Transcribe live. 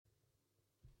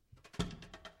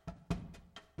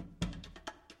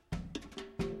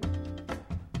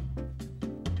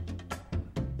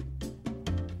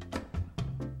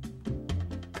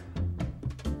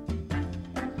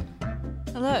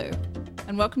Hello,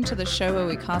 and welcome to the show where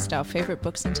we cast our favourite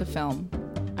books into film.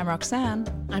 I'm Roxanne.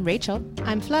 I'm Rachel.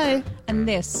 I'm Flo. And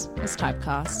this is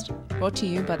Typecast, brought to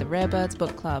you by the Rare Birds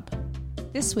Book Club.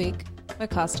 This week, we're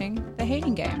casting The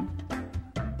Hating Game.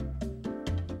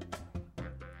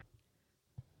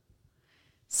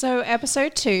 So,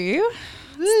 episode 2.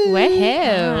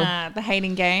 Woohoo. The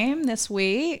Hating Game this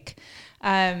week.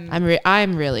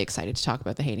 I'm really excited to talk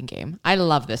about The Hating Game. I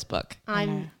love this book.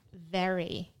 I'm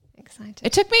very excited.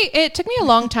 It took me a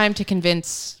long time to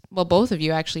convince, well, both of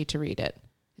you actually, to read it.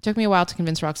 It took me a while to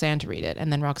convince Roxanne to read it,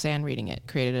 and then Roxanne reading it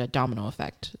created a domino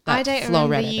effect. I don't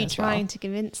remember you trying to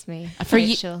convince me,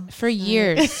 Rachel. For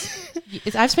years.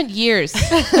 I've spent years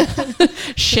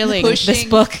shilling this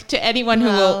book to anyone who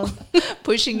will.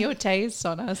 Pushing your taste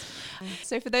on us.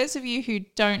 So for those of you who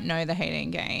don't know The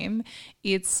Hating Game,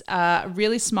 it's a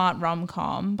really smart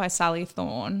rom-com by Sally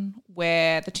Thorne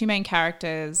where the two main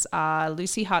characters are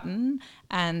Lucy Hutton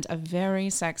and a very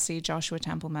sexy Joshua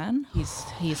Templeman.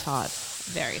 He's hot.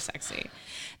 Very sexy.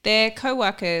 They're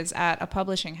co-workers at a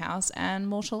publishing house and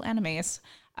mortal enemies.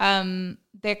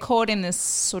 They're caught in this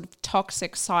sort of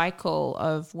toxic cycle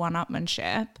of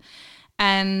one-upmanship.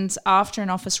 And after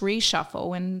an office reshuffle,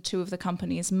 when two of the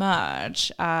companies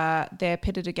merge, they're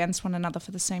pitted against one another for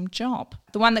the same job.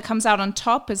 The one that comes out on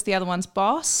top is the other one's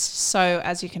boss. So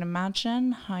as you can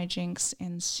imagine, hijinks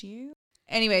ensue.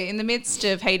 Anyway, in the midst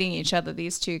of hating each other,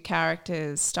 these two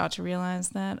characters start to realize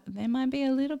that they might be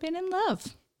a little bit in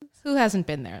love. Who hasn't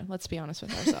been there? Let's be honest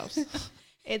with ourselves.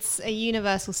 It's a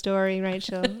universal story,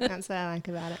 Rachel. That's what I like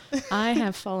about it. I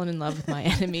have fallen in love with my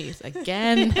enemies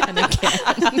again and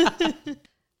again.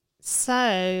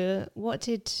 So, what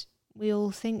did we all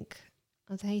think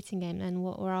of The Hating Game, and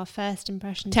what were our first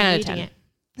impressions 10 of out of reading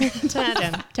 10. it? 10 out of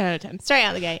 10. 10 out of 10. Straight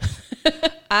out the gate.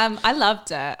 I loved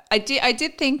it. I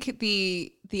did think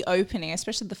the opening,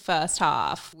 especially the first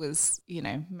half, was,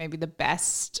 maybe the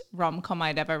best rom-com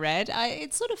I'd ever read.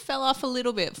 It sort of fell off a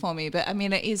little bit for me, but I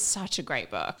mean, it is such a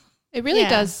great book. It really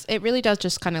does. It really does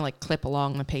just kind of like clip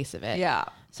along the pace of it. Yeah.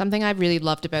 Something I really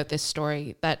loved about this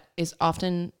story that is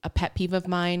often a pet peeve of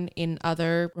mine in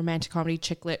other romantic comedy,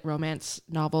 chick lit romance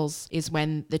novels is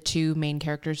when the two main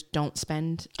characters don't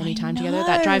spend any time together.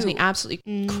 That drives me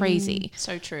absolutely crazy.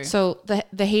 So true. So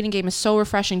the Hating Game is so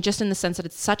refreshing just in the sense that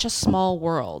it's such a small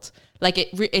world. Like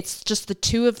it's just the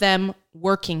two of them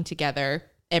working together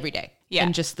every day. Yeah.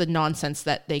 And just the nonsense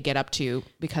that they get up to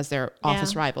because they're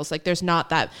office rivals. Like there's not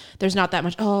that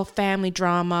much, family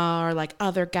drama or like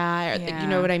other guy, or you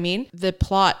know what I mean? The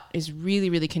plot is really,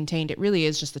 really contained. It really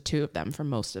is just the two of them for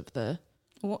most of the.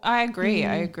 Well, I agree.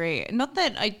 I agree. Not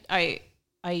that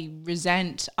I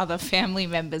resent other family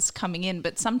members coming in,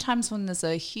 but sometimes when there's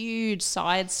a huge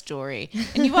side story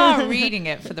and you are reading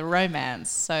it for the romance,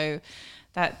 so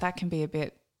that can be a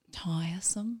bit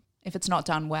tiresome if it's not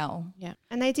done well. Yeah.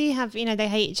 And they do have, they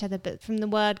hate each other, but from the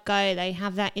word go, they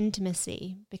have that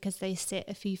intimacy because they sit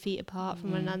a few feet apart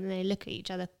from one another and they look at each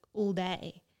other all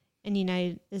day. And,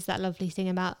 there's that lovely thing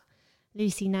about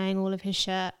Lucy knowing all of his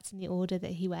shirts and the order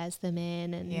that he wears them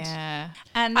in. And yeah.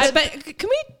 And but can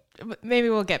we, maybe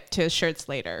we'll get to shirts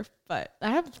later, but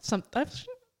I've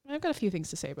got a few things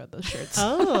to say about those shirts.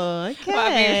 Oh, okay. Well,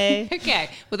 I mean, okay.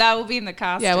 Well, that will be in the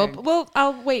casting. Yeah, well,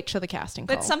 I'll wait till the casting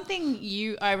call. But something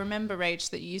I remember,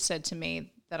 Rach, that you said to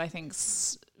me that I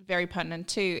think's very pertinent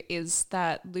too is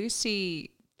that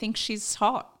Lucy thinks she's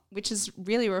hot, which is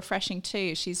really refreshing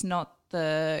too. She's not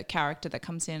the character that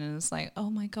comes in and is like, oh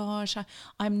my gosh,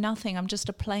 I'm nothing. I'm just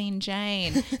a plain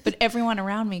Jane. But everyone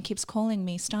around me keeps calling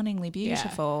me stunningly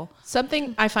beautiful. Yeah.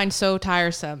 Something I find so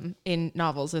tiresome in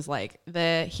novels is like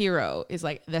the hero is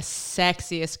like the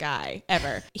sexiest guy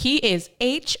ever. He is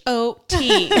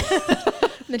H-O-T.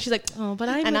 And then she's like, oh, but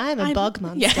I'm a bug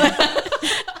monster. Yeah.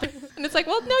 And it's like,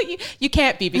 well, no, you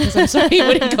can't be because I'm sorry he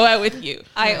wouldn't go out with you.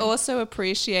 I also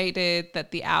appreciated that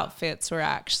the outfits were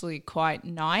actually quite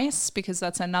nice because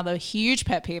that's another huge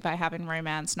pet peeve I have in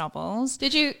romance novels.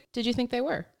 Did you think they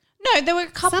were? No, there were a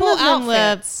couple Some of them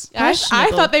outfits. I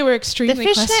thought they were extremely the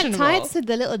fishnet questionable. tights with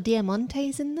the little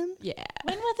diamantes in them. Yeah.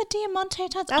 When were the diamante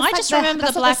tights? That's I like just remember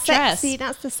the black dress.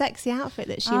 That's the sexy outfit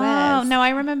that she Oh, wears. no, I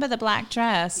remember the black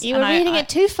dress. You were reading it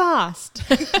too fast.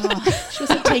 She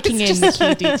wasn't taking in the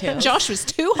key details. Josh was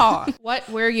too hot. What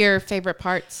were your favorite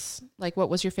parts? Like, what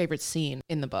was your favorite scene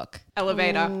in the book?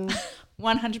 Elevator. Ooh.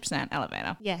 100%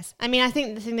 elevator. Yes. I mean, I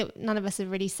think the thing that none of us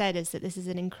have really said is that this is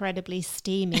an incredibly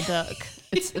steamy book.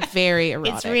 It's very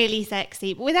erotic. It's really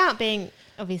sexy, but without being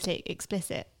obviously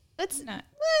explicit. It's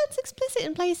explicit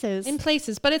in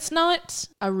places. But it's not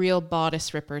a real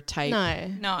bodice ripper type.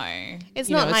 No. It's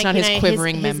You not know, like it's not his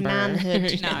quivering his member.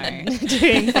 manhood No.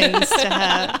 doing things to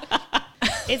her.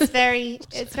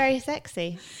 it's very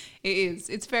sexy. It is.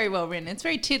 It's very well written. It's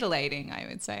very titillating, I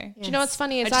would say. Do you know what's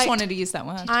funny I is just wanted to use that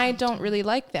word. I don't really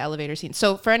like the elevator scene.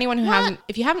 So for anyone who hasn't,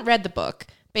 if you haven't read the book,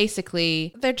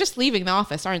 basically they're just leaving the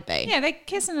office, aren't they? Yeah, they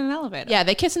kiss in an elevator. Yeah,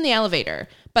 they kiss in the elevator.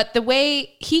 But the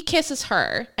way he kisses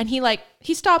her, and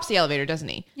he stops the elevator, doesn't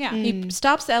he? Yeah. He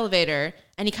stops the elevator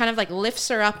and he kind of like lifts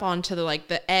her up onto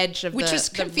the edge of Which was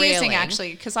the confusing, railing.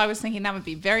 actually, because I was thinking that would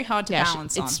be very hard to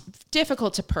balance on. It's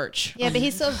difficult to perch. Yeah, but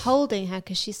he's sort of holding her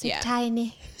because she's so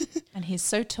tiny. And he's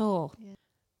so tall.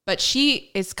 But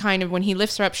she is kind of, when he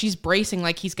lifts her up, she's bracing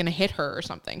like he's going to hit her or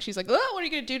something. She's like, oh, what are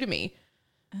you going to do to me?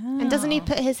 And doesn't he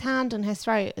put his hand on her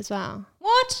throat as well?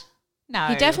 What? No.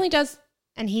 He definitely does.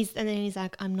 And then he's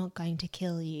like, I'm not going to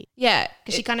kill you. Yeah.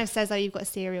 Because she kind of says, oh, you've got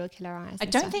serial killer eyes. I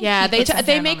and don't stuff. think Yeah, he puts his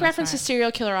they hand make on reference to his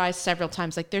serial killer eyes several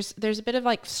times. Like there's a bit of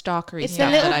like stalkery It's stuff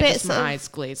a little that I bit just my sort of eyes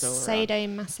glaze over.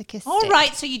 sadomasochistic. throat. All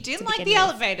right, so you didn't like the begin with.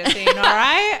 elevator scene, all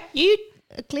right? You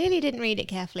clearly didn't read it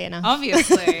carefully enough.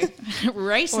 Obviously.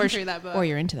 Racing through that book. Or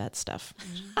you're into that stuff,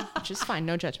 which is fine.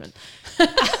 No judgment.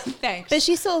 Thanks. But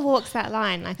she sort of walks that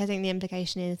line. Like, I think the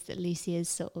implication is that Lucy is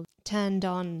sort of turned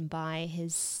on by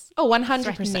his Oh, 100%.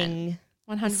 threatening,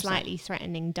 100%. slightly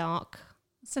threatening, dark.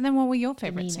 So then what were your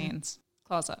favourite Demeanor. scenes?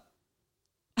 Closet.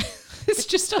 It's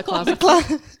just a closet.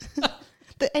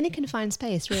 But any confined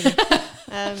space, really.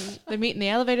 They meet in the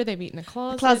elevator. They meet in the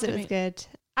closet. Closet they was meet- good.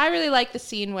 I really like the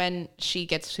scene when she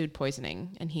gets food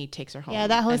poisoning and he takes her home. Yeah,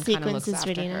 that whole and kinda sequence looks is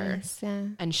really after her. nice. Yeah.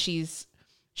 And she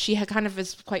kind of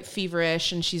is quite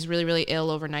feverish and she's really, really ill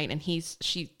overnight. And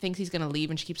she thinks he's going to leave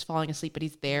and she keeps falling asleep, but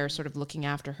he's there sort of looking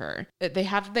after her. They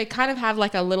kind of have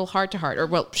like a little heart to heart, or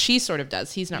well, she sort of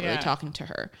does. He's not really talking to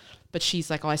her, but she's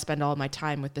like, oh, I spend all my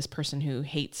time with this person who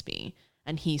hates me.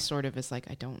 And he sort of is like,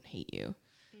 I don't hate you.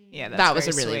 Yeah, that's That was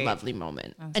a very really sweet. lovely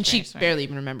moment. That's And she very sweet. barely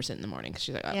even remembers it in the morning because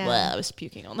she's like, Yeah. well, I was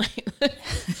puking all night.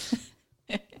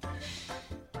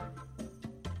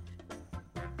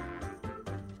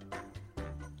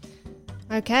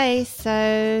 Okay,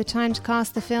 so time to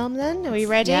cast the film then. Are we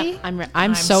ready? Yeah, I'm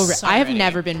I'm so so I have ready.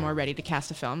 never been more ready to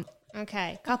cast a film.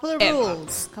 Okay, couple of Ever.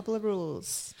 rules.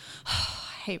 I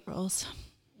hate rules.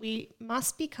 We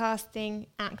must be casting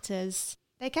actors.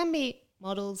 They can be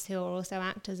models who are also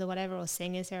actors or whatever, or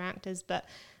singers who are actors, but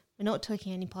we're not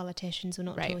talking any politicians. We're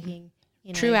not Right. talking,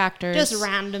 True actors. just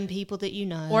random people that you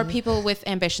know. Or people with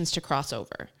ambitions to cross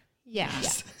over.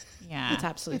 Yes. Yeah. It's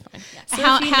absolutely fine. So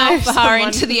how if you how know far someone-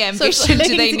 into the so ambition do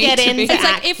looking they to need get to be? into It's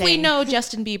like if we acting. know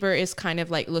Justin Bieber is kind of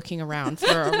like looking around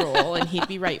for a role and he'd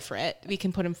be right for it, we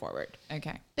can put him forward.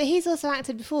 Okay. But he's also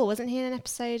acted before, wasn't he, in an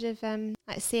episode of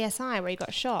like CSI where he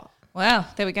got shot? Well,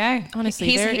 there we go. Honestly,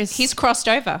 he's crossed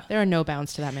over. There are no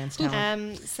bounds to that man's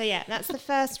talent. So yeah, that's the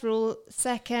first rule.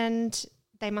 Second,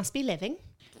 they must be living.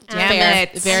 Damn Fair.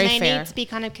 it. Very and they fair. need to be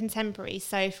kind of contemporary.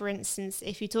 So, for instance,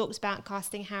 if you talked about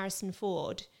casting Harrison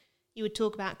Ford, you would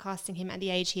talk about casting him at the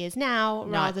age he is now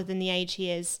rather than the age he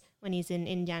is when he's in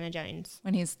Indiana Jones.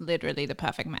 When he's literally the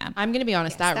perfect man. I'm going to be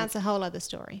honest, Yes, that's a whole other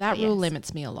story. that but rule yes.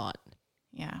 limits me a lot.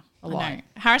 Yeah. A lot. I know.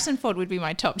 Harrison Ford would be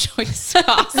my top choice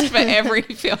cast for every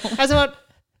film. Harrison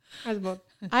Ford.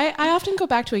 I often go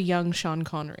back to a young Sean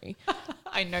Connery.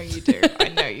 I know you do. I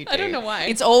know you do. I don't know why.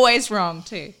 It's always wrong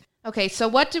too. Okay, so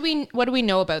what do we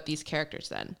know about these characters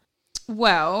then?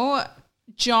 Well,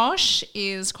 Josh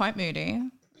is quite moody.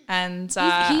 And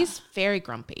He's very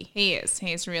grumpy. he is.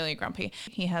 He's really grumpy.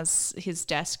 His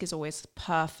desk is always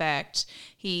perfect.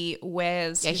 He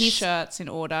wears his shirts in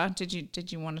order. Did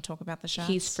you want to talk about the shirts?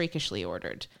 He's freakishly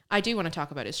ordered. I do want to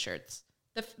talk about his shirts.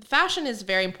 The fashion is a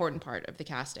very important part of the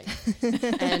casting.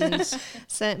 And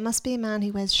So it must be a man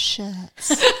who wears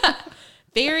shirts.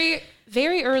 very,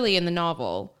 very early in the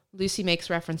novel, Lucy makes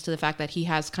reference to the fact that he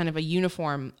has kind of a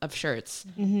uniform of shirts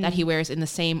that he wears in the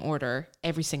same order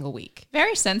every single week.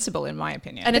 very sensible in my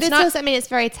opinion. And But it's it's not also, I mean, it's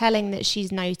very telling that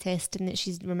she's noticed and that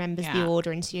she remembers the Yeah.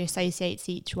 order and she associates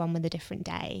each one with a different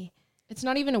day. It's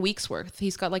not even a week's worth.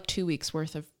 He's got like 2 weeks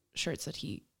worth of shirts that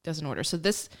he doesn't order. So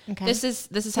this is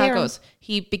how it Hear 'em. goes.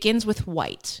 He begins with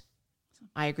white.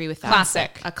 I agree with that.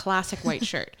 Classic. A classic white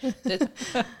shirt.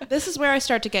 This is where I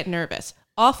start to get nervous.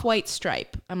 Off-white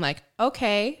stripe. I'm like,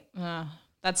 okay.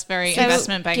 That's very So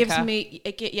investment banker.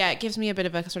 It gives me a bit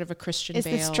of a sort of a Christian Is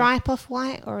Bale. the stripe off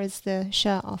white or is the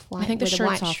shirt off white? I think the with a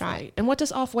shirt's white off stripe? white. And what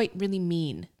does off-white really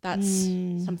mean? That's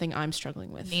something I'm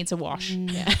struggling with. Needs a wash.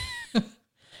 Yeah.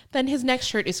 Then his next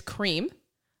shirt is cream.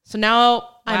 So now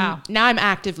Wow. I'm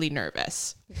actively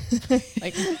nervous.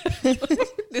 Like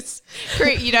This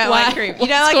cream, you don't Why? like cream. You What's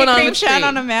don't like going a on cream with shirt cream?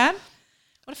 on a man?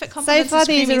 What if it So complements far, his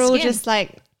these creamy are all skin? just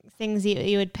like things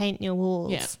you would paint your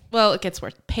walls. Yeah. Well, it gets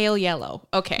worse. Pale yellow.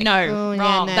 Okay. No, Oh, yeah,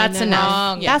 wrong. no, That's no, enough. no.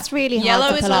 Wrong. Yeah. That's really hard Yellow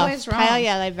to is pull always off. wrong. Pale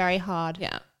yellow, very hard.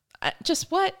 Yeah.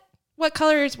 Just what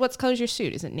color's your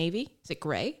suit? Is it navy? Is it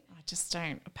gray? I just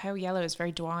don't. Pale yellow is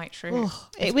very Dwight Schrute. Ugh,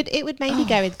 it would maybe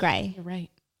go with grey. You're right.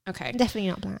 Okay. Definitely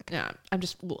not black. Yeah. I'm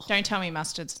just. Don't tell me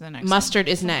mustard's the next Mustard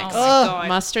is next. one. Oh, my God.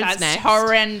 Mustard's That's next.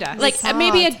 horrendous. Like It's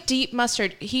maybe a hard. deep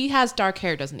mustard. He has dark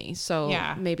hair, doesn't he? So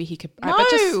Yeah. maybe he could. No.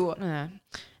 But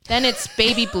then it's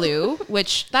baby blue,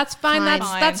 which that's fine. Fine.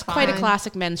 That's quite a Fine.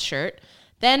 classic men's shirt.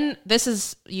 Then this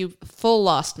is you full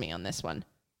lost me on this one.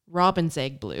 Robin's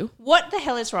egg blue. what the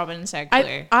hell is Robin's egg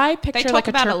blue? I picture talk like a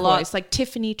about it a lot. turquoise, like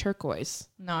Tiffany turquoise.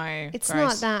 No, It's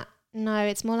gross. not that. No,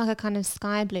 it's more like a kind of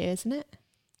sky blue, isn't it?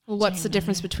 Well, what's the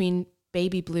difference between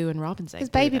baby blue and Robin's egg Because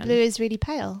blue? baby then? blue is really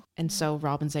pale. And so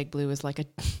Robin's egg blue is like a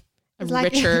It's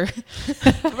like- richer.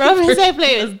 Robin's egg blue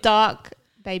is dark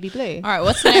baby blue. All right,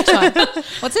 what's the next one?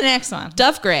 What's the next one?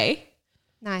 Dove gray.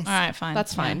 Nice. All right, fine.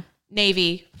 That's fine.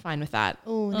 Navy, fine with that.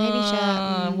 Oh, navy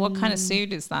shirt. What kind of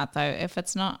suit is that though? If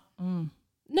it's not,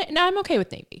 No, I'm okay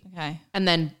with navy. okay. And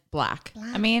then black.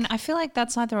 I mean, I feel like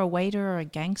that's either a waiter or a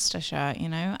gangster shirt, you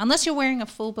know, unless you're wearing a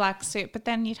full black suit, but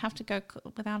then you'd have to go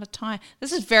without a tie.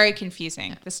 This is very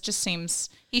confusing. This just seems,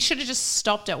 he should have just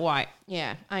stopped at white.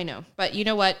 Yeah, I know. But you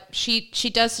know what? She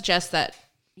does suggest that,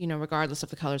 regardless of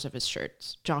the colors of his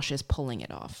shirts, Josh is pulling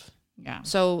it off. Yeah.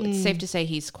 So it's safe to say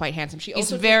he's quite handsome. She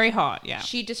He's also very hot. Yeah.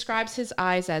 she describes his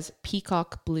eyes as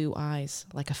peacock blue eyes,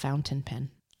 like a fountain pen.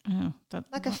 Oh,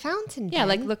 Like a fountain Yeah, pen.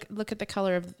 like look at the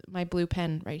color of my blue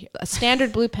pen right here. A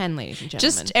standard blue pen, ladies and gentlemen.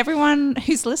 just everyone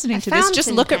who's listening A to this, just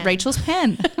fountain look at pen. Rachel's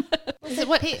pen. Is it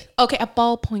what? Okay, a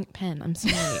ballpoint pen. I'm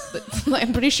sorry. But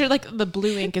I'm pretty sure like the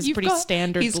blue ink is pretty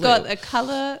standard. He's blue. got a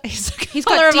color. He's got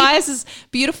color of deep- eyes is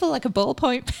beautiful, like a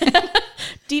ballpoint pen.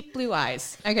 deep blue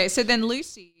eyes. Okay, so then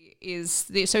Lucy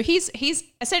is so he's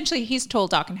essentially he's tall,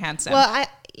 dark, and handsome. Well,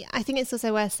 I think it's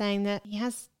also worth saying that he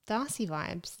has Darcy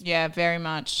vibes. yeah, very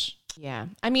much. Yeah,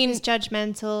 I mean, He's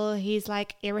judgmental. He's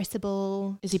like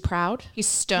irritable. is he proud? He's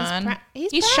stern.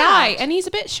 He's proud. shy, and he's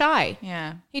a bit shy.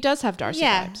 yeah, He does have Darcy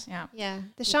Yeah. vibes. yeah, Yeah,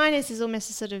 the shyness is almost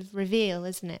a sort of reveal,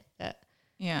 isn't it? That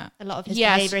yeah, a lot of his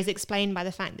Yes. behavior is explained by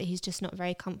the fact that he's just not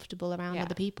very comfortable around Yeah.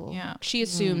 other people. yeah, She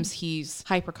assumes he's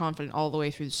hyper confident all the way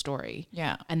through the story.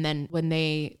 yeah. And then when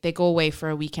they go away for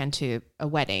a weekend to a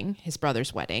wedding, his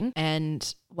brother's wedding,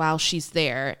 and while she's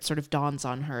there, it sort of dawns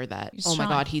on her that, He's oh my shy.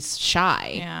 God, he's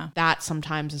shy. Yeah. That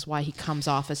sometimes is why he comes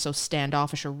off as so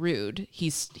standoffish or rude.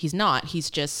 He's not. He's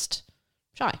just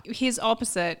shy. His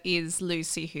opposite is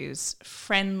Lucy, who's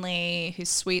friendly, who's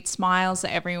sweet, smiles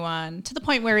at everyone to the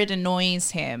point where it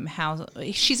annoys him. How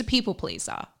she's a people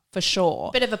pleaser for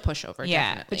sure. Bit of a pushover, Yeah,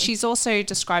 definitely. but she's also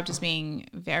described as being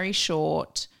very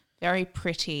short, very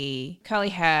pretty, curly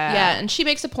hair. Yeah, and she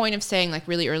makes a point of saying, like,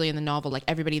 really early in the novel, like,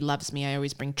 everybody loves me. I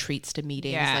always bring treats to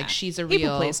meetings. Yeah. Like, she's a people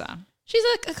real pleaser. She's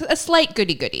a slight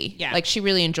goody-goody. Yeah. Like, she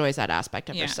really enjoys that aspect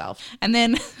of Yeah. herself. And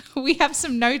then we have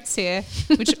some notes here,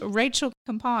 which Rachel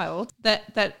compiled,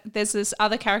 that there's this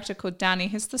other character called Danny,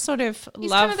 who's the sort of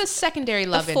He's love. kind of the secondary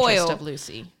love foil. interest of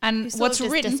Lucy. and He sort what's of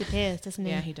just written disappears, doesn't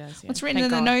he? Yeah, he does. Yeah. What's written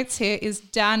Thank in the God. notes here is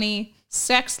Danny,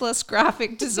 sexless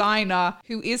graphic designer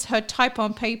who is her type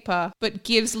on paper, but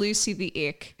gives Lucy the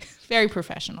ick. Very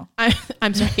professional.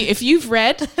 I'm sorry. If you've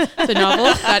read the novel,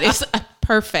 that is a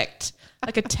perfect,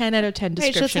 like a 10 out of 10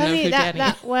 Rachel, description tell of me who that, Danny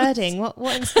that wording.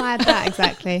 What inspired that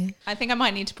exactly? I think I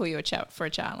might need to pull you a chat for a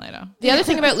chat later. The other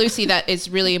thing about Lucy that is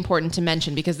really important to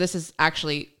mention, because this is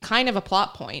actually kind of a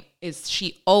plot point, is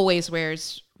she always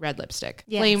wears red lipstick.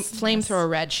 Yes, Flamethrower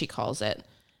red, she calls it.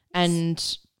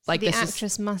 And like The this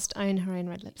actress must own her own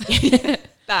red lipstick. is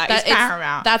That is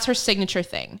paramount. That's her signature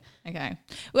thing. Okay.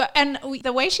 Well, and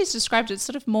the way she's described it's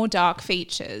sort of more dark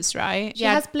features, right? She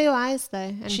Yeah. has blue eyes though,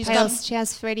 and She's pale, got- she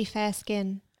has really fair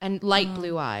skin. And light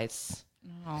blue eyes.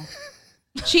 Oh,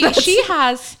 She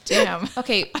has damn.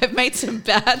 okay. I've made some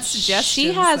bad suggestions.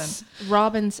 She has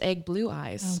Robin's egg blue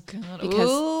eyes. Oh, God. Because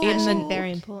Ooh. in Actually, the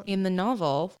very important. in the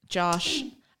novel, Josh.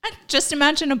 Just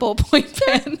imagine a ballpoint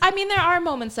pen. I mean, there are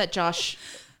moments that Josh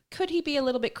could he be a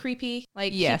little bit creepy?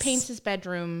 Like Yes. he paints his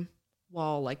bedroom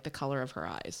wall like the color of her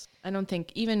eyes. I don't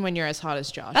think even when you're as hot as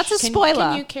Josh. That's a Can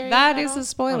spoiler. you carry That that is on? a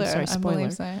spoiler. I'm sorry, I spoiler.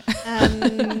 believe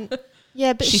so.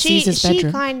 Yeah, but She she sees his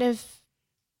bedroom. kind of,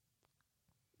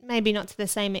 maybe not to the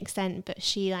same extent, but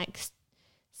she like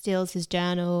steals his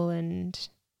journal and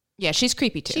Yeah, she's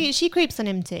creepy too. she creeps on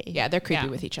him too. Yeah, they're creepy Yeah.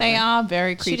 with each other. They are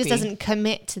very creepy. She just doesn't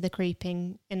commit to the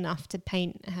creeping enough to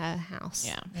paint her house.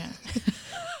 Yeah. Yeah.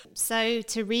 So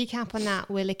to recap on that,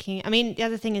 we're looking. I mean, the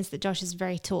other thing is that Josh is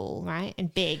very tall, right,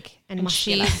 and big and And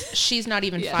muscular. she's not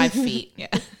even Yeah. 5 feet. Yeah.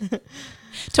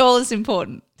 Tall is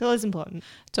important. Tall is important.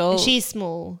 Tall. And she's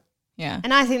small. Yeah.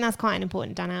 And I think that's quite an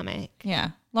important dynamic.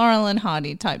 Yeah. Laurel and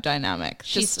Hardy type dynamic.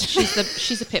 She's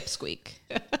a pipsqueak.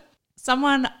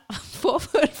 Someone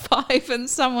 4'5" and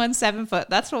someone 7 foot.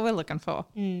 That's what we're looking for.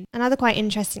 Another quite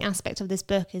interesting aspect of this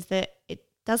book is that it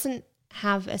doesn't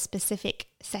have a specific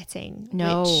setting.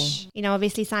 No. Which,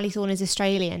 obviously Sally Thorne is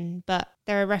Australian, but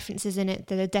there are references in it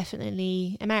that are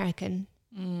definitely American.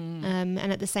 And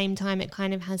at the same time, it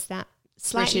kind of has that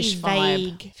slightly British vibe.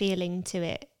 vague feeling to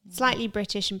it. Slightly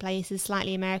British in places,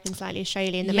 slightly American, slightly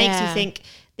Australian. That makes you think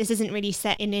this isn't really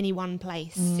set in any one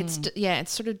place.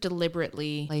 It's sort of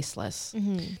deliberately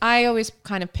placeless. I always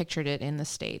kind of pictured it in the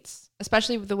States,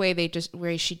 especially with the way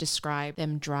where she described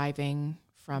them driving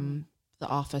from the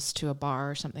office to a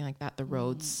bar or something like that, the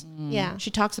roads. Yeah.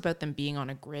 She talks about them being on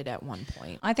a grid at one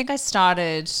point. I think I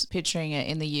started picturing it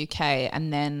in the UK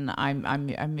and then I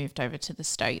moved over to the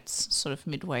States sort of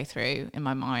midway through in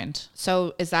my mind.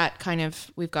 So is that kind of,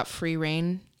 we've got free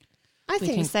reign? I We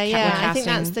think can so, ca- yeah. we're I think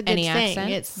that's the good casting any thing.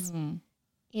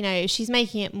 accent? It's, she's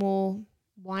making it more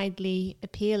widely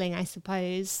appealing, I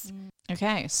suppose.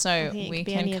 Okay, so think it we could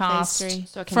be can any of those cast three.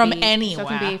 So it can from be, anywhere.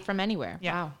 So it can be from anywhere.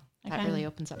 Yeah. Wow. That Okay. really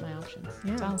opens up my options.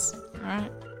 It does. All right.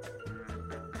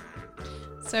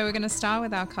 So we're going to start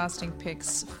with our casting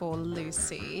picks for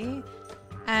Lucy.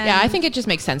 And Yeah, I think it just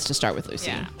makes sense to start with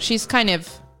Lucy. Yeah. She's kind of,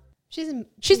 She's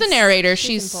the narrator.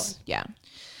 she's She's important. yeah.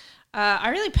 I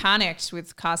really panicked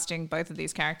with casting both of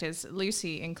these characters,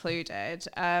 Lucy included.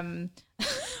 I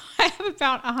have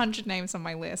about 100 names on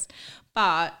my list,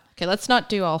 but Okay, let's not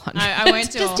do all 100. I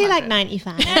won't do Just all do like 100.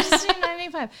 95. Yeah, just do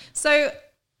 95. So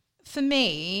for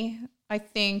me, I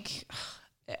think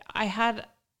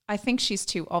she's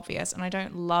too obvious and I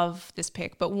don't love this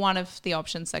pick, but one of the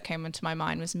options that came into my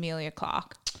mind was Amelia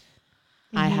Clark.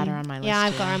 I had her on my list. Yeah,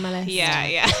 I've too. got her on my list.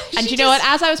 Yeah. And you know what?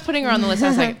 As I was putting her on the list, I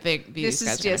was like, these This guys is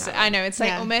are gonna just, have I it. know, it's like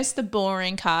Yeah. almost the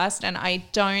boring cast and I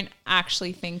don't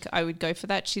actually think I would go for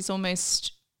that. She's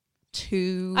almost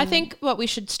too... I think what we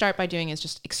should start by doing is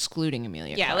just excluding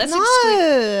Amelia. Yeah, Clark. let's No.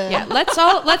 exclude... Yeah,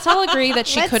 let's all agree that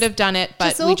she Let's could have done it, but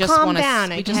just all we just calm want down,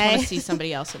 to okay? see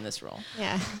somebody else in this role.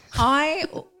 Yeah. I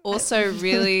also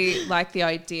really like the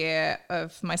idea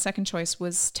of my second choice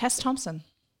was Tess Thompson.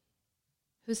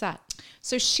 Who's that?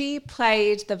 So she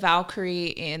played the Valkyrie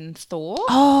in Thor.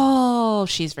 Oh,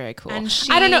 she's very cool. And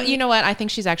I don't know. she- You know what? I think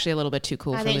she's actually a little bit too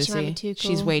cool I for think Lucy. she might be too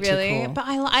She's cool. way Really? too cool. But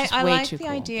She's I way like too the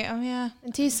cool. idea. Oh, yeah.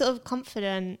 And too sort of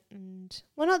confident. And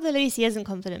well, not that Lucy isn't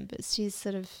confident, but she's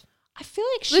sort of, I feel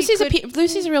like she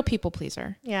Lucy's a real people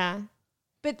pleaser. yeah.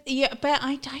 But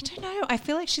I don't know. I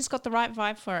feel like she's got the right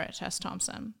vibe for it, Tess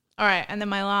Thompson. All right, and then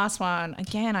my last one,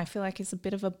 again, I feel like is a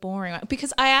bit of a boring one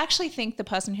because I actually think the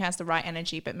person who has the right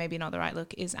energy but maybe not the right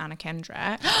look is Anna Kendrick.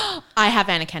 I have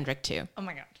Anna Kendrick too. Oh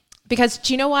my God. Because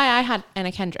do you know why I had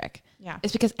Anna Kendrick? Yeah.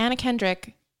 It's because Anna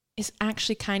Kendrick is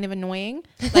actually kind of annoying.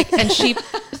 Like, and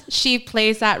she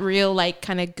plays that real like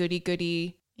kind of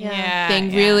goody Yeah.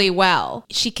 thing really well.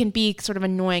 She can be sort of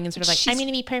annoying and sort of like, She's- I'm going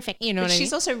to be perfect. You know But what I mean?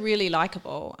 she's also really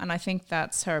likable and I think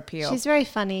that's her appeal. She's very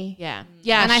funny. Yeah.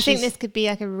 Yeah. And I think she's- this could be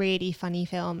like a really funny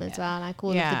film as well. Like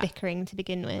all Yeah. of the bickering to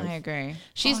begin with. I agree.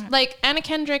 She's like Anna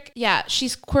Kendrick. Yeah.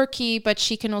 She's quirky, but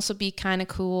she can also be kind of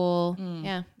cool.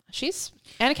 Yeah.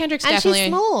 Anna Kendrick's And definitely. she's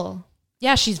small.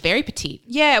 Yeah. She's very petite.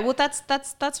 Yeah, well, that's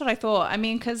what I thought. I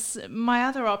mean, because my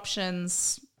other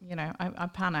options, you know, I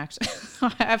panicked.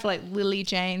 I have like Lily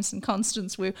James and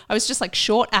Constance Wu. I was just like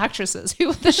short actresses. Who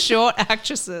are the short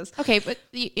actresses? Okay. But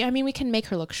I mean, we can make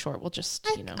her look short. We'll just,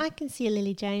 I can see a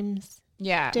Lily James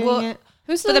Yeah, doing well, it.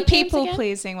 who's for the Lily James people again?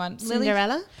 pleasing one, Lily.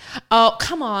 Cinderella. Oh,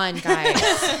 come on, guys.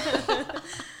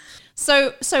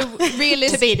 So To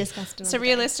realistically. be discussed. So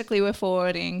realistically, we're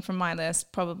forwarding from my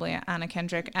list probably Anna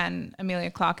Kendrick and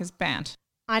Amelia Clark is banned.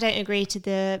 I don't agree to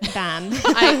the ban.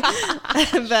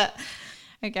 but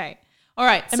Okay, all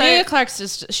right. So Amelia Clark's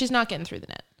just, she's not getting through the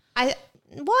net.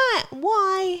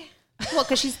 why? What?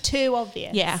 Because she's too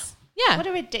obvious. Yeah. What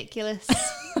a ridiculous,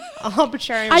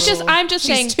 arbitrary. I'm just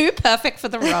she's saying, too perfect for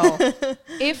the role.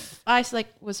 if I like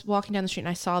was walking down the street and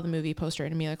I saw the movie poster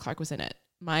and Amelia Clark was in it,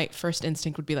 my first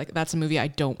instinct would be like, that's a movie I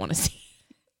don't want to see.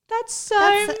 That's so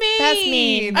That's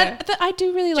mean. mean. I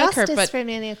do really like Justice her, but for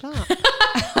Amelia Clark.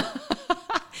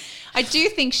 I do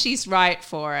think she's right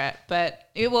for it, but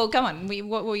well, go on.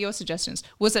 What were your suggestions?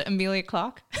 Was it Amelia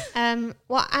Clark? Well,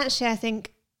 actually, I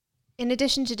think in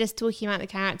addition to just talking about the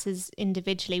characters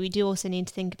individually, we do also need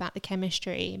to think about the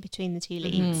chemistry between the two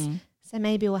leads. So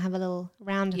maybe we'll have a little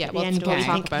round yeah, at we'll the end where we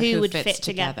talk think about who would fits fit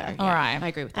together. All right. I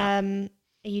agree with that.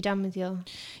 Are you done with your?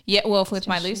 Yeah, well, with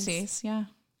my Suggestions. Lucy's, yeah.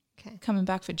 Okay. Coming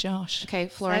back for Josh. Okay,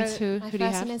 Florence, So who do you my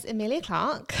first have? one is Emilia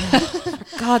Clarke.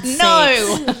 God's sakes.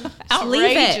 No,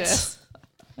 Leave it. outrageous.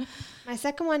 My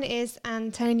second one is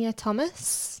Antonia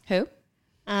Thomas, Who?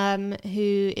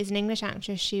 who is an English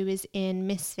actress. She was in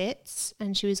Misfits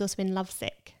and she was also in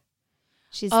Lovesick.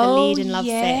 She's the lead in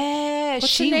Lovesick. Yeah, What's her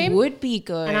she name? would be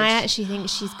good. And I actually think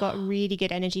she's got really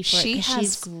good energy for she it. 'Cause has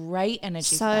she's great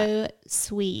energy. for that. so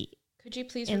sweet. Could you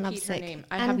please In repeat her Lovesick. name?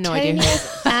 I have no idea who it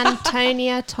is.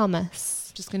 Antonia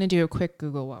Thomas. Just going to do a quick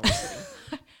Google while we're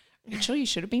sitting. Rachel, you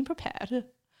should have been prepared.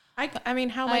 I mean,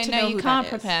 how am I to no, know you who can't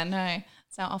that is? prepare. No,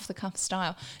 it's our off the cuff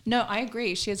style. No, I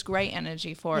agree. She has great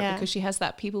energy for it Yeah. because she has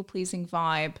that people pleasing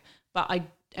vibe.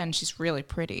 And she's really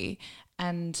pretty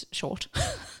and short.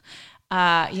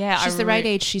 Yeah, She's the right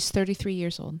age. She's 33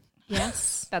 years old.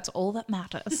 Yes. That's all that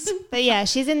matters. But yeah,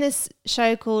 she's in this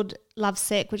show called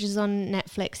Lovesick, which is on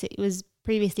Netflix. It was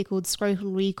previously called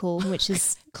Scrotal Recall, which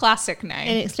is Classic name.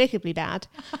 inexplicably bad.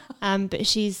 But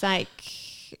she's like,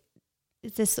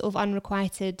 it's this sort of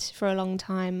unrequited for a long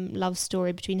time love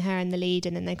story between her and the lead,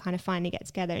 and then they kind of finally get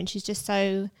together. And she's just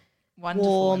so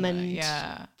Wonderful, warm isn't it? and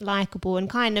yeah. likable and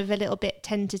kind of a little bit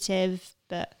tentative,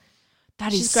 but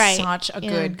That she's is great. such a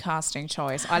Yeah. good casting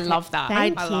choice. I love that.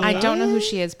 Thank I you. love I that. don't know who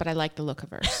she is, but I like the look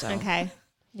of her. So okay.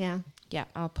 Yeah. yeah,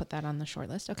 I'll put that on the short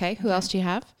list. Okay, who else do you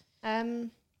have?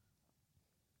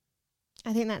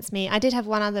 I think that's me. I did have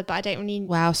one other, but I don't really.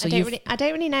 Wow, so I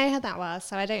don't really know her that well,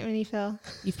 so I don't really feel.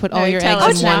 you've put No, all your tell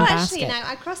eggs us in now. one actually, basket. no.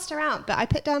 I crossed her out, but I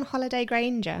put down Holiday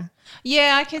Granger.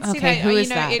 Yeah, I can see Okay, that. who is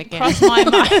you know, that it again? crossed my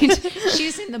mind.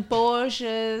 She's in the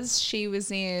Borgias. She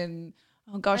was in.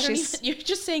 Oh gosh, You're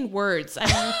just saying words. I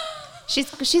mean,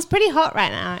 She's pretty hot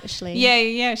right now, actually.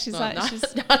 yeah. She's well, like not,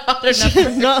 she's not hot enough for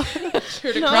not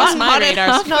her to not cross my hot radar.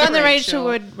 enough. not on the Rachel. Rachel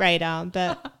Wood radar,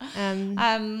 but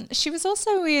she was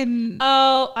also in.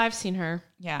 Oh, I've seen her.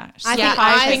 Yeah, I Yeah, think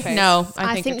I I think think- no.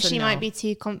 I think it's a she no. might be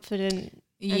too confident. And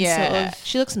Yeah, sort of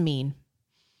She looks mean.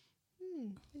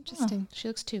 interesting. She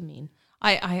looks too mean.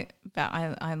 I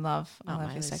love Not my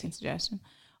your Lucy. second suggestion.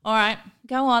 All right,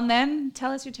 go on then.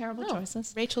 Tell us your terrible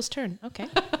choices. Rachel's turn. Okay.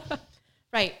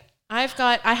 Right.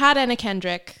 I had Anna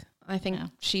Kendrick. I think Yeah.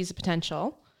 she's a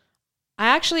potential. I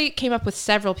actually came up with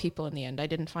several people in the end. I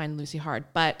didn't find Lucy hard.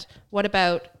 But what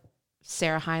about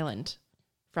Sarah Hyland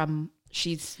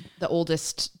she's the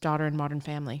oldest daughter in Modern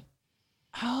Family.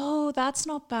 Oh, that's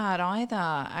not bad either.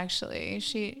 Actually,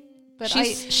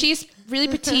 She's really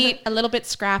petite, a little bit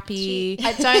scrappy.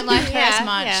 I don't like her Yeah, as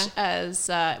much yeah. as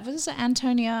what is it,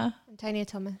 Antonia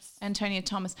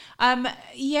Thomas.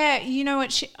 Yeah, you know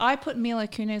what? I put Mila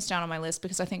Kunis down on my list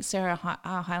because I think Sarah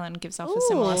Hyland gives off a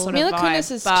similar Ooh. sort Mila of vibe.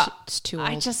 Kunis is but too old.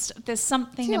 I just there's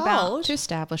something Too about. old? Too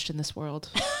established in this world.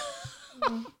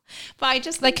 But I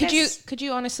just Like, think could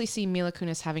you honestly see Mila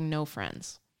Kunis having no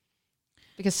friends?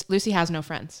 Because Lucy has no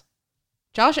friends.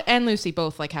 Josh and Lucy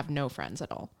both have no friends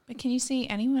at all. But can you see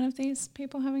any one of these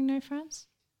people having no friends?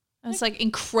 It's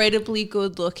incredibly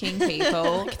good-looking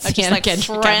people, are see just Anna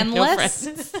Kendrick having no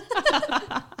friendless.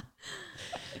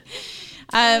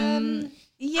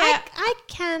 Yeah,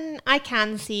 I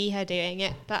can see her doing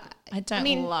it, but I don't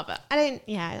love it. I don't.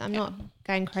 Yeah, I'm not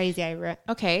going crazy over it.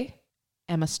 Okay,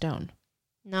 Emma Stone.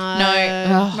 No,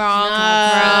 Wrong.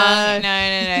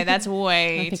 No. That's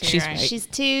way think too she's right. right. she's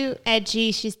too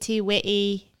edgy. She's too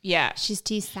witty. Yeah. She's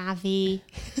too savvy.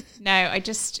 No, I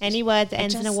just Any word that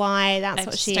ends in a just- Y, that's I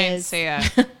what just she don't is. see her.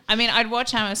 I mean, I'd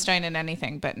watch Emma Stone in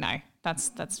anything, but no,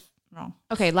 that's wrong.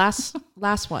 Okay, last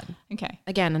one. Okay.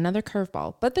 Again, another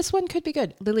curveball, but this one could be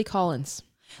good. Lily Collins.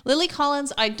 Lily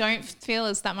Collins, I don't feel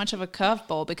is that much of a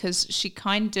curveball because she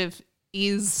kind of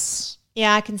is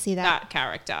Yeah, I can see that. that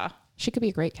character. She could be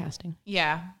a great casting.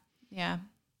 Yeah.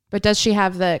 But does she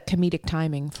have the comedic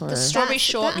timing for The strawberry That's-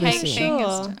 shortcake I'm thing is,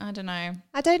 sure. I don't know.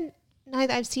 I don't know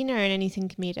that I've seen her in anything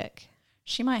comedic.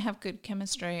 She might have good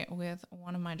chemistry with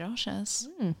one of my Joshes.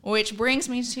 Hmm. Which brings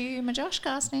me to my Josh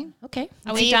casting. Okay.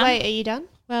 Are we done? Wait, are you done?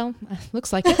 Well,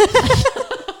 looks like it.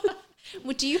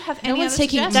 Well, do you have No any one's other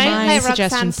taking suggestions? Don't My let Roxanne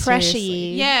suggestions pressure seriously.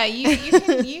 you. Yeah,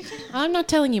 you can. I'm not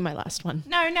telling you my last one.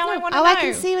 No, I want to Oh, know. I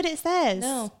can see what it says.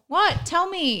 No. What? Tell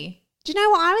me. Do you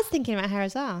know what I was thinking about her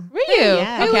as well? Were you?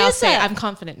 Yeah. Okay, Who I'll is say it. it? I'm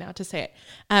confident now to say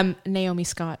it. Naomi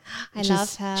Scott. I which love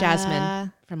is her.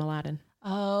 Jasmine from Aladdin.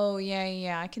 Oh,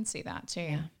 yeah. I can see that too.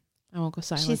 Yeah. I won't go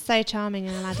silent. She's so charming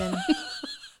in Aladdin.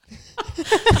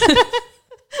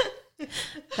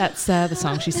 That's the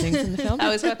song she sings in the film. I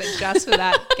was worth it just for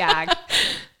that gag.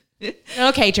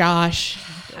 Okay, Josh.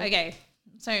 Okay.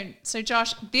 So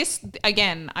Josh, this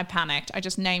again, I panicked. I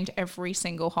just named every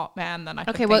single hot man that I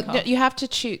could Okay, think well, of. you have to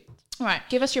choose. Right.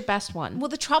 Give us your best one. Well,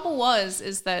 the trouble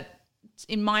is that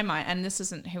in my mind, and this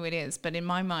isn't who it is, but in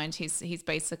my mind, he's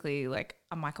basically like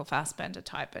a Michael Fassbender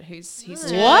type, but he's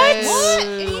What?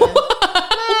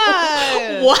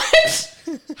 What?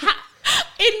 In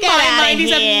Get my outta mind, he's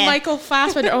here. a Michael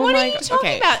Fassbender. Oh What my are you god. talking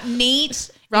Okay. about?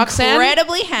 Neat, Roxanne?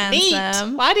 incredibly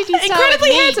handsome. Why did you start Incredibly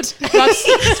with neat?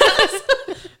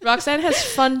 handsome. Roxanne has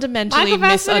fundamentally Michael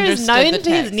Fassbender is misunderstood known the for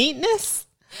his text. neatness.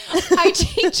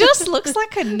 He just looks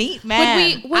like a neat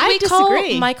man. Would I we call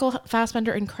disagree. Michael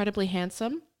Fassbender incredibly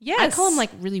handsome? Yes. I call him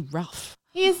like really rough.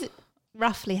 He is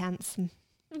roughly handsome.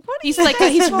 What are He's you like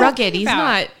guys he's talking rugged. He's about?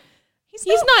 not. He's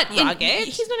not rugged.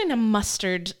 He's not in a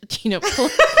mustard.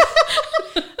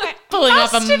 Pulling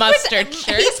off a mustard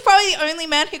shirt. He's probably the only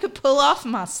man who could pull off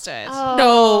mustard.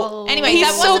 No. Anyway, He's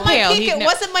that so wasn't pale. my pick. He's It ne-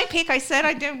 wasn't my pick. I said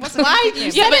I didn't. Wasn't Why? my pick.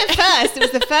 You said it first. It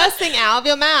was the first thing out of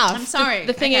your mouth. I'm sorry.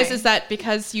 The thing Okay. is that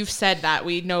because you've said that,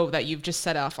 we know that you've just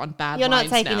set off on bad You're not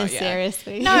lines taking now, this yeah.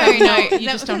 seriously. No, You that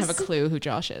just don't have a was- clue who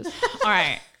Josh is. All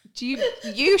right.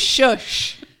 You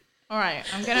shush. All right.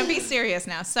 I'm going to be serious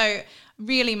now. So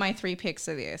really my 3 picks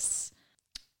are this.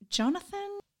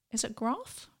 Jonathan, is it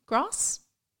Groff? Groff?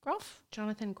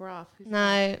 Jonathan Groff.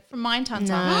 No. From Mindhunter.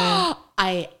 No.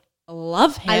 I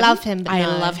love him. I love him, but I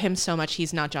no. love him so much.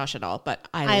 He's not Josh at all, but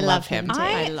I I love love him. him too.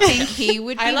 I love think he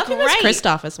would be I love great. him as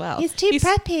Kristoff as well. He's too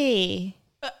preppy.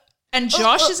 And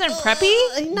Josh isn't preppy?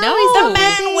 No, The he's not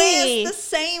man preppy. wears the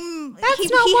same. That's he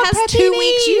not what has preppy 2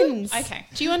 weeks. means. Okay.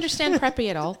 Do you understand preppy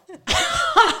at all?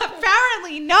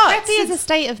 Apparently not. Preppy is a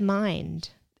state of mind.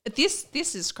 This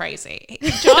is crazy.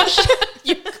 Josh,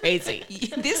 You're crazy.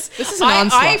 this is an I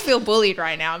onslaught. feel bullied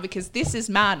right now because this is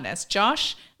madness.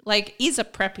 Josh is a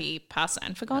preppy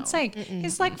person, for God's sake.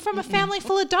 He's like from a family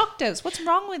full of doctors. What's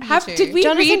wrong with you two? did we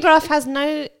Jonathan read? Groff has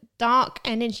no dark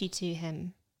energy to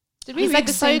him. Did we He's read like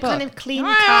the so same book? kind of clean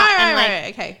All cut right, and like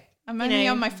right. Okay. I'm only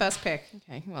know. on my first pick.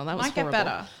 Okay, well that was Might get horrible.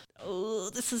 better. Oh,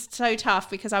 this is so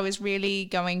tough because I was really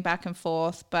going back and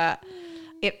forth, but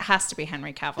it has to be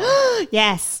Henry Cavill.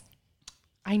 yes,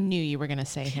 I knew you were going to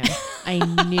say him. I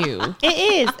knew.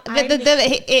 it is.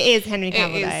 It is Henry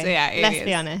Cavill is, though. yeah, it Let's is.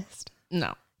 be honest.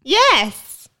 No.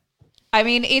 Yes. I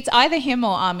mean, it's either him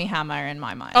or Armie Hammer in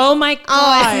my mind. Oh my god.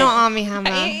 Oh, it's not Armie Hammer.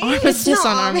 Armistice not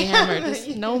on Army Armie Hammer. Hammer. Just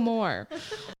no more.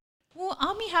 Well,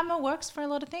 Armie Hammer works for a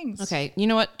lot of things. Okay, you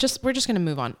know what? We're just going to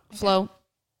move on. Flo,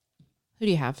 who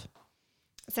do you have?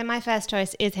 So my first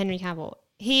choice is Henry Cavill.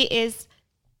 He is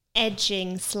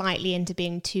edging slightly into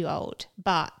being too old,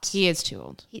 but He is too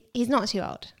old. he's not too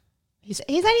old. He's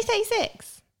only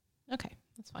 36. Okay,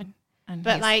 that's fine. And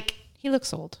But he's- like He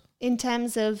looks old. in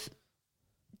terms of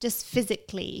just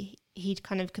physically, he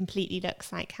kind of completely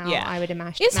looks like how Yeah. I would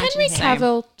imagine. Is Henry him.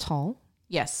 Cavill tall?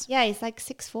 yes. Yeah, he's like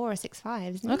 6'4" or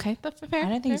 6'5", isn't he? Okay, that's fair. I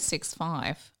don't think he's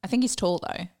 6'5". I think he's tall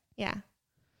though. Yeah.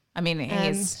 I mean,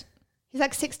 he's He's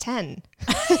like 6'10".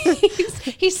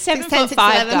 he's 7'5", 6'10",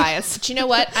 guys. Do you know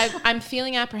what? I'm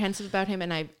feeling apprehensive about him,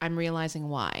 and I'm realizing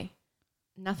why.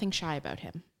 Nothing shy about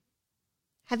him.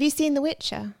 Have you seen The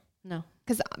Witcher? No.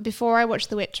 Because before I watched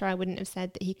The Witcher, I wouldn't have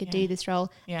said that he could do this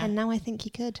role. Yeah. And now I think he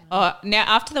could. Oh, now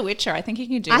after The Witcher, I think he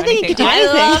can do I anything. think he can do I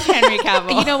anything. love Henry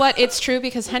Cavill. You know what? It's true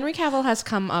because Henry Cavill has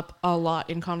come up a lot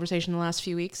in conversation the last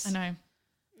few weeks. I know.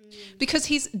 Because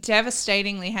he's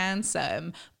devastatingly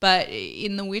handsome, but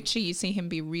in The Witcher you see him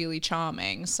be really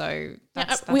charming. So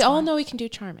that's we all why. know he can do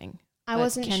charming. I But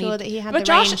wasn't can sure he- that he had But the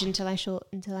Josh- range until I saw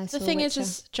The thing Witcher.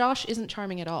 is Josh isn't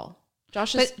charming at all.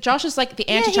 Josh is like the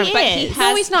anti-charming. he but is.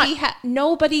 no, he's not. he ha-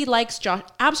 Nobody likes Josh.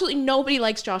 Absolutely nobody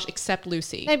likes Josh except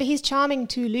Lucy. No, but he's charming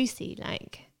to Lucy.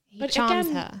 Like he But charms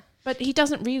again, her. But he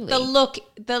doesn't really. the look.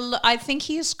 I think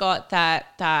he's got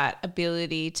that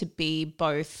ability to be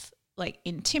both like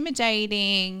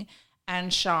intimidating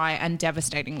and shy and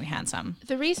devastatingly handsome.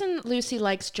 The reason Lucy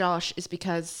likes Josh is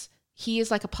because he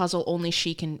is like a puzzle only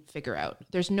she can figure out.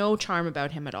 There's no charm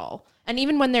about him at all. And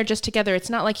even when they're just together, it's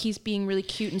not like he's being really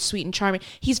cute and sweet and charming.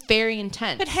 He's very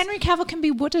intense. But Henry Cavill can be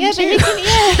wooden Yeah, but too. he can.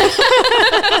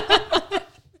 Yeah.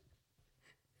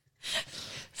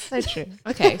 So true.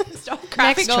 Okay. Stop Next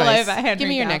crapping all choice. over Henry Give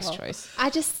me your Cavill. next choice. I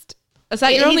just. Is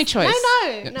that your only he's- choice?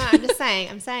 No. I'm just saying.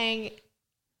 I'm saying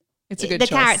It's a good the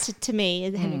choice. character to me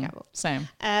is Henry Cavill. Same.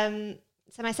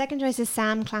 So my second choice is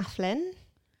Sam Claflin.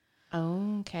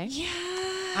 Oh, okay. Yeah.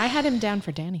 I had him down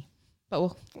for Danny, but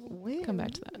we'll come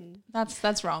back to that.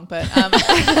 That's wrong, but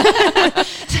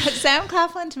Sam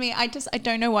Claflin to me, I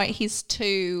don't know why he's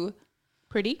too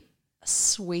Pretty?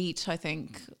 sweet. I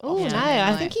think. Oh often, no,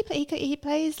 I like- think he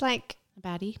plays like A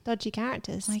baddie? dodgy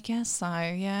characters, I guess so.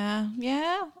 Yeah,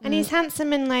 yeah. and he's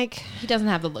handsome and like He doesn't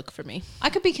have the look for me. I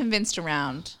could be convinced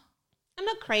around. I'm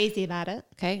not crazy about it.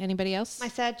 Okay, anybody else? My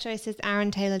third choice is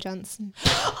Aaron Taylor Johnson.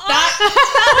 That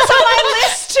was on my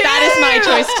list too. That is my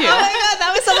choice too. Oh my god, that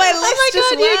was on my list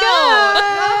as well.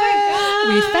 Oh my god.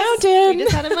 We found him. We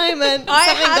just had a moment. I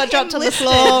Something had got him dropped on the listed.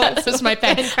 floor. This was my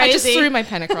pen. I just Crazy. threw my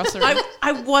pen across the room.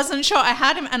 I wasn't sure. I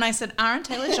had him and I said Aaron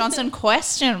Taylor Johnson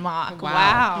question mark.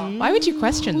 Wow. Why would you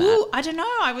question that? Ooh, I don't know.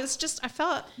 I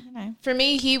felt, For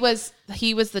me, he was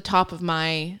the top of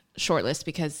my shortlist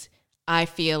because I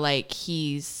feel like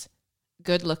he's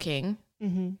good looking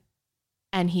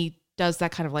and he does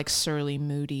that kind of like surly,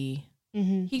 moody.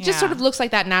 He just sort of looks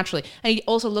like that naturally. And he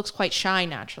also looks quite shy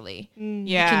naturally.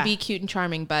 yeah. He can be cute and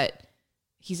charming, but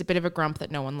he's a bit of a grump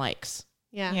that no one likes.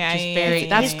 Yeah. Yeah, Just yeah, very, yeah,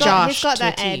 that's yeah. Josh. He's got to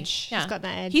that a T. edge. Yeah. He's got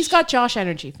that edge. He's got Josh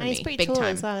energy for and me. he's pretty Big tall time.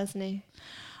 as well, isn't he?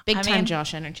 Big I time mean-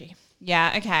 Josh energy.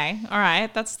 Yeah, okay. All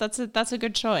right. That's a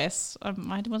good choice. I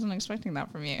wasn't expecting that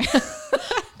from you.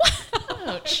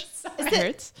 Ouch. That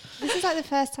hurts. This is like the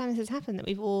first time this has happened that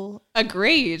we've all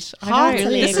Agreed.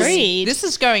 heartily agreed. This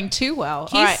is going too well.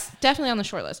 He's All right. definitely on the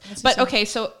short list. But okay,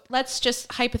 so let's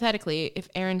just hypothetically, if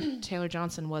Aaron Taylor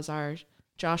Johnson was our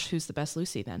Josh, who's the best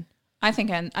Lucy then?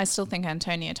 I still think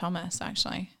Antonia Thomas,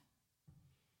 actually.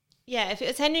 Yeah, if it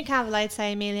was Henry Cavill, I'd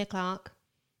say Emilia Clarke.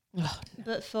 Ugh,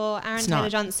 But for Aaron It's Taylor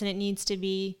not. Johnson, it needs to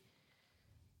be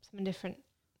someone different.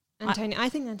 I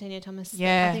think Antonia Thomas.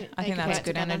 Yeah, I they think could that's work good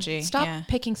together. energy. Stop Yeah.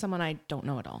 picking someone I don't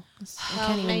know at all. I Well,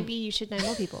 can't even. maybe you should know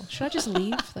more people. Should I just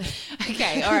leave? Like,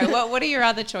 Okay. All right. What are your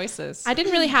other choices? I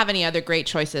didn't really have any other great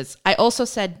choices. I also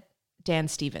said Dan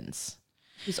Stevens,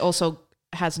 who's also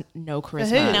has no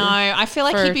charisma. who? No, I feel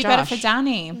like For he'd be better Josh. for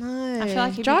Danny. No. I feel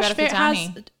like he'd Josh be better for Danny.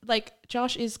 has like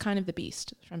Josh is kind of the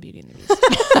beast from Beauty and the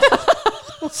Beast.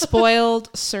 Spoiled,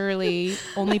 surly.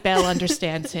 Only Belle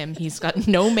understands him. He's got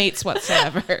no mates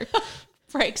whatsoever.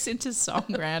 Breaks into song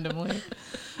randomly.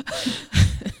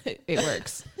 It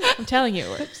works. I'm telling you,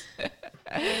 it works.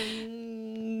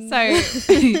 So,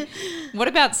 what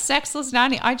about Sexless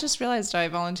Danny? I just realized I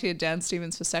volunteered Dan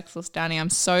Stevens for Sexless Danny. I'm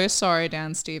so sorry,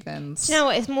 Dan Stevens. Do you know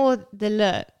what? It's more the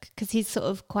look because he's sort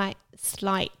of quite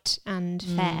slight and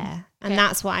fair, and Okay.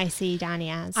 that's what I see Danny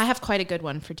as. I have quite a good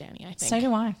one for Danny, I think. So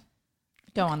do I.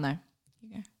 Go on though.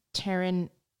 Taron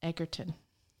Egerton.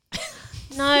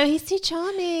 no, he's too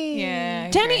charming. Yeah.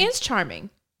 I Danny agree. is charming.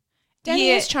 Danny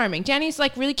Yeah. is charming. Danny's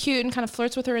like really cute and kind of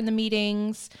flirts with her in the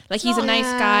meetings. Like he's a Oh, nice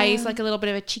yeah. guy. He's like a little bit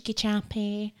of a cheeky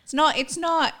chappy. It's not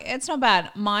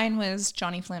bad. Mine was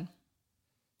Johnny Flynn.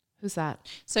 Who's that?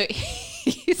 So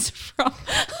he's from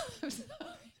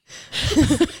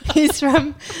He's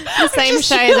from the same just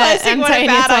show that realising what a Antonia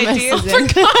bad Thomas idea. is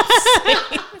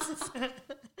in.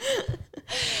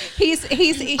 he's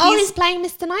He's playing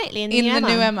Mr. Knightley in the in new the Emma.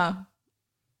 new Emma.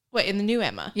 What, in the new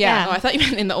Emma? Yeah. Oh, I thought you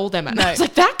meant in the old Emma. No. I was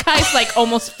like, that guy's like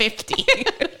almost 50.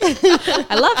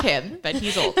 I love him, but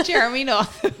he's old. Jeremy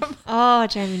Northam. Oh,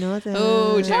 Jeremy Northam.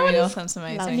 Oh, Jeremy is- Northam's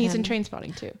amazing. Love And he's in him. Train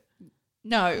Spotting too.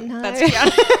 No, No. that's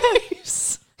Keanu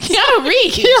Reeves. Keanu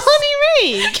Reeves. Keanu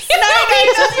Reeves. No,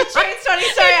 that's Train Spotting.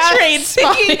 Sorry, I was Train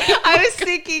thinking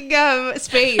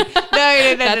Speed.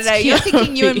 No. That's You're Keanu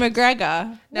thinking Ewan Reeves.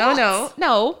 McGregor.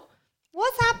 No.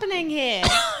 What's happening here?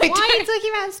 Why are you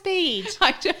talking about Speed?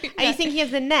 I don't know. Are you thinking of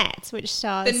The Net, which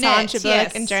stars The Net, Sandra Bullock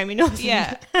yes. and Jeremy Northam?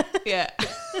 Yeah.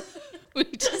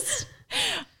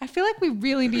 I feel like we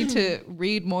really need to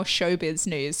read more showbiz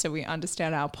news so we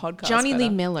understand our podcast. Johnny Lee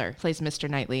better. Miller plays Mr.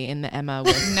 Knightley in the Emma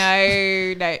with, No.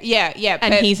 Yeah.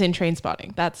 and but- he's in Train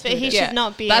Spotting. That's But who he it is. should Yeah.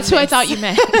 not be. That's in who I this. thought you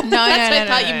meant. No, That's what I no,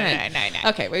 thought no, you no, meant. No.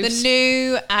 Okay, The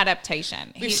new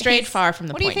adaptation. We've strayed far from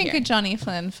the What do you point think here. of Johnny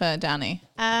Flynn for Danny?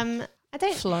 I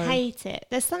don't Flo. hate it.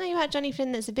 There's something about Johnny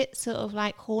Flynn that's a bit sort of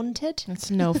like haunted. It's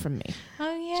no from me. Oh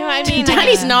yeah. Do you know what I mean?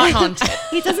 Danny's not haunted.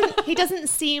 He doesn't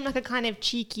seem like a kind of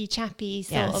cheeky chappy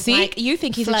sort of See, like you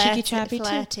think he's a cheeky chappy too?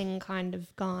 flirting kind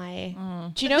of guy.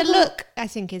 Do you But know the who- look I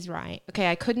think is right. Okay,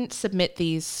 I couldn't submit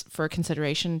these for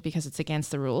consideration because it's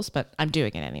against the rules, but I'm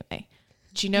doing it anyway.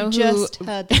 Do you know who? Just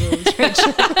heard the rules,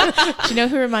 Rachel. Do you know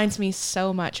who reminds me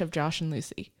so much of Josh and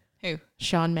Lucy? Who?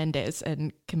 Shawn Mendes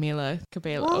and Camila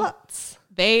Cabello. What?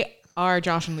 They are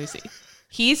Josh and Lucy.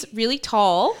 He's really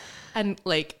tall and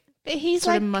like But he's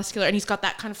sort like. of muscular, and he's got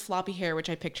that kind of floppy hair, which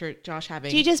I picture Josh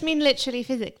having. Do you just mean literally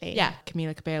physically? Yeah,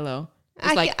 Camila Cabello is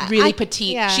I- like I- really I-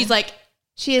 petite. yeah. She's like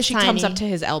she is. she tiny. comes up to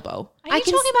his elbow. Are you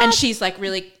can talking s- about? And she's like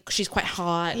really, she's quite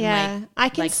hot. Yeah, and I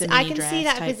like, can likes the I mini can see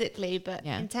dress that type. physically, but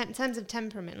Yeah. in terms of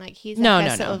temperament, like he's No, like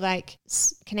no, a sort no. of like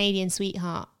Canadian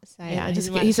sweetheart. So Yeah, it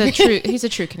doesn't work. he's a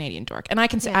true Canadian dork, and I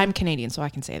can say Yeah. I'm Canadian, so I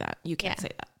can say that. You can't Yeah. say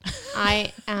that.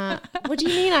 I. What do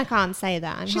you mean I can't say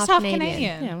that? I'm She's half half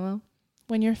Canadian. Yeah, well,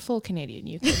 when you're full Canadian,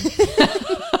 you can.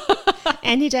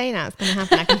 Any day now it's going to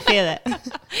happen. I can feel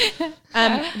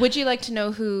it. Would you like to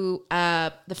know who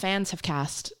the fans have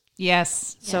cast?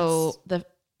 Yes. So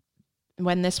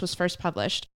when this was first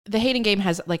published, The Hating Game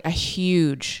has like a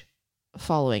huge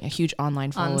following, a huge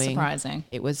online following. Unsurprising.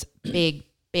 It was big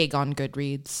on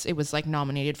Goodreads. It was like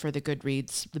nominated for the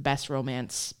Goodreads, the best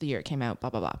romance the year it came out, blah,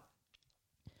 blah, blah.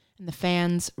 And the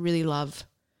fans really love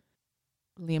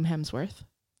Liam Hemsworth.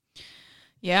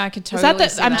 Yeah, I could Is totally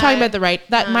that see the, I'm that. talking about the right,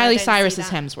 that No, I Miley don't see Cyrus is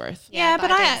that. Hemsworth. Yeah, but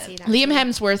don't I- see that. Liam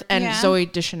Hemsworth and Yeah. Zoe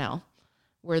Deschanel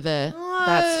were the,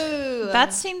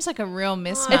 That seems like a real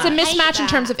mismatch. it's a I hate mismatch in that.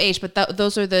 terms of age, but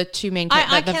those are the two main,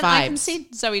 I the can, vibes. I can see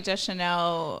Zoe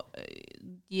Deschanel,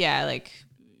 like,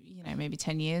 maybe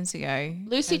 10 years ago.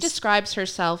 Lucy as- describes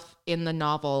herself in the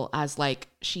novel as like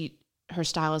her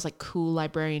style is like cool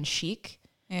librarian chic.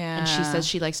 Yeah. And she says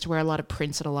she likes to wear a lot of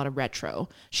prints and a lot of retro.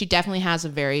 She definitely has a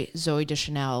very Zoe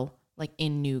Deschanel, like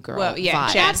in New Girl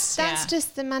vibe. Jess. That's Yeah.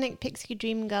 just the manic pixie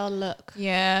dream girl look.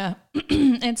 Yeah,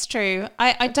 it's true.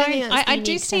 I don't think don't. that's I unique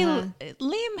do to see her.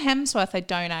 Liam Hemsworth. I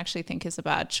don't actually think is a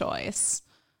bad choice,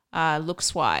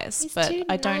 looks wise. He's But too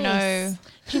I don't know. nice.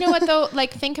 Do you know what though?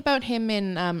 Like think about him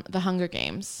in The Hunger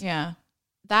Games. Yeah,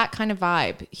 That kind of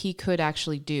vibe he could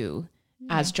actually do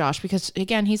as Josh, because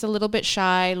again, he's a little bit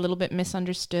shy, a little bit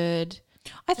misunderstood.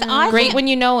 I Great think, when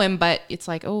you know him, but it's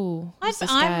like, oh, who's this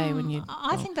guy I'm- when you I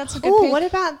don't? think that's a good Oh, pick. what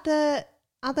about the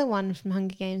other one from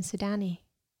Hunger Games for Danny?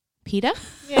 PETA?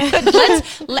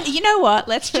 You know what?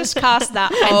 Let's just cast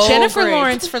that. And whole Jennifer group.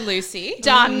 Lawrence for Lucy.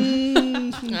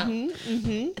 Done.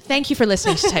 Thank you for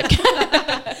listening to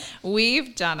Typecast.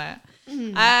 We've done it.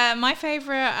 My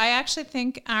favorite, I actually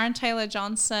think Aaron Taylor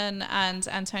Johnson and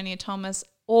Antonia Thomas,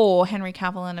 or Henry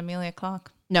Cavill and Emilia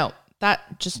Clarke. No,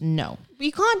 no.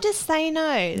 You can't just say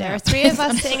no. There are three of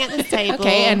us sitting at the table.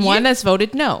 Okay, and one has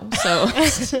voted no.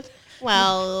 So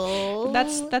Well,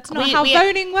 That's not we- how we-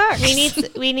 voting works. we need to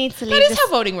leave that is this. how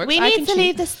voting works. We I need can to choose.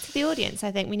 leave this to the audience.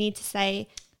 I think we need to say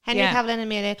Henry Yeah. Cavill and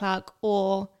Emilia Clarke,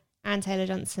 or Anne Taylor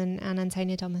Johnson and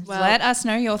Antonia Thomas. Let us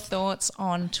know your thoughts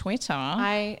on Twitter.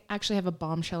 I actually have a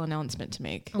bombshell announcement to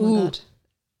make. Oh my God.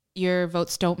 Your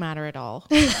votes don't matter at all.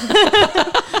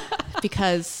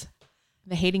 Because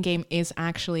The Hating Game is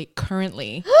actually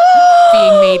currently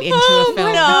being made into a film.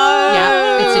 no.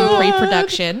 Yeah, it's in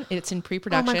pre-production. It's in Oh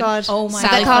pre-production. my God. Oh my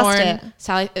Sally God. Thorne. Cast it.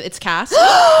 Sally, it's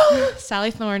cast.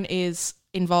 Sally Thorne is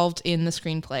involved in the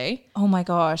screenplay, Oh my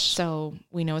gosh. so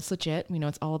we know it's legit. We know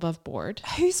it's all above board.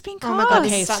 Who's been cast? Oh my God, Okay,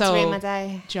 this is about so- to ruin my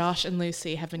day. Josh and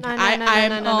Lucy have been. No, no, I, no, I'm-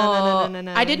 no, no, no, no, no, no,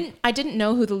 no, no. I didn't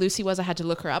know who the Lucy was. I had to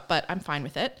look her up, but I'm fine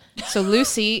with it. So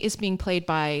Lucy is being played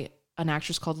by an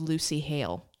actress called Lucy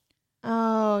Hale.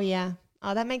 Oh, yeah.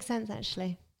 Oh, that makes sense,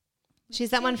 actually.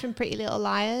 She's that one from Pretty Little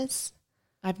Liars.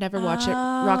 I've never watched it.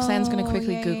 Roxanne's going to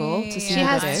quickly yeah, Google yeah, to see She who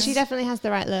has. that is. She definitely has the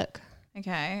right look.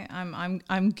 Okay, I'm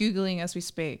googling as we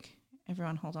speak.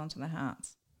 Everyone, hold on to their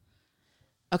hats.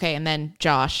 Okay, and then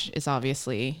Josh is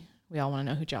obviously. We all want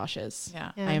to know who Josh is.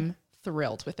 Yeah. Yeah. I am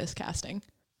thrilled with this casting.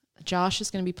 Josh is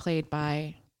going to be played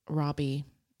by Robbie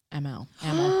Amell.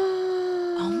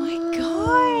 Oh my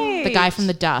god. The guy from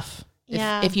The Duff.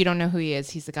 Yeah. If you don't know who he is,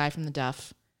 he's the guy from The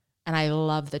Duff. And I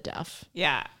love The Duff.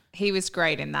 Yeah, he was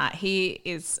great in that. He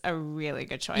is a really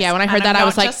good choice. Yeah, when I heard And that, I'm I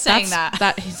was not like, just saying that's,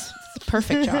 that. that is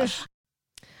perfect, Josh.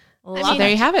 Love there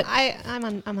it. you have it. I'm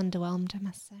underwhelmed, I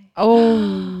must say.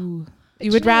 Oh.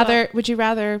 You would you know rather, would you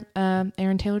rather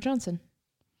Aaron Taylor Johnson?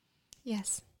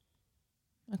 Yes.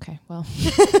 Okay, well,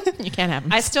 you can't have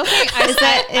him. I still think. I Is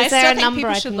still there a think number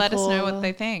people I should can let us know call? what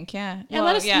they think. Yeah. Yeah, Well,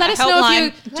 let us know if you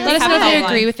helpline. Do let we us have know a if you helpline?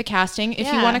 agree with the casting. If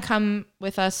you Yeah. want to come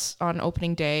with us on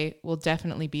opening day, we'll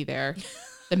definitely be there.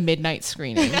 The midnight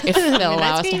screening, if they'll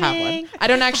allow us to have one. screening. I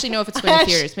don't actually know if it's going to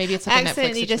theaters. Maybe it's like a Netflix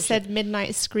Accidentally just situation. said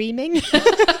midnight screaming.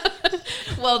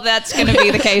 Well, that's going to be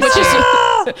the case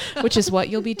too. Which is what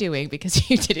you'll be doing because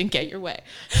you didn't get your way.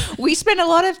 We spend a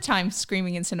lot of time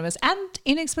screaming in cinemas and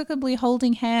inexplicably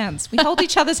holding hands. We hold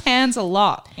each other's hands a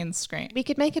lot in Scream. We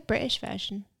could make a British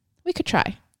version. We could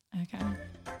try. Okay.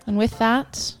 And with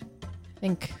that, I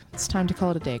think it's time to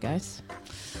call it a day, guys.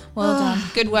 Well done.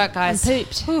 Good work, guys.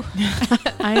 Pooped.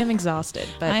 I am exhausted,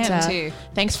 but I am too.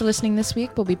 thanks for listening this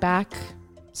week. We'll be back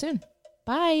soon.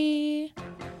 Bye.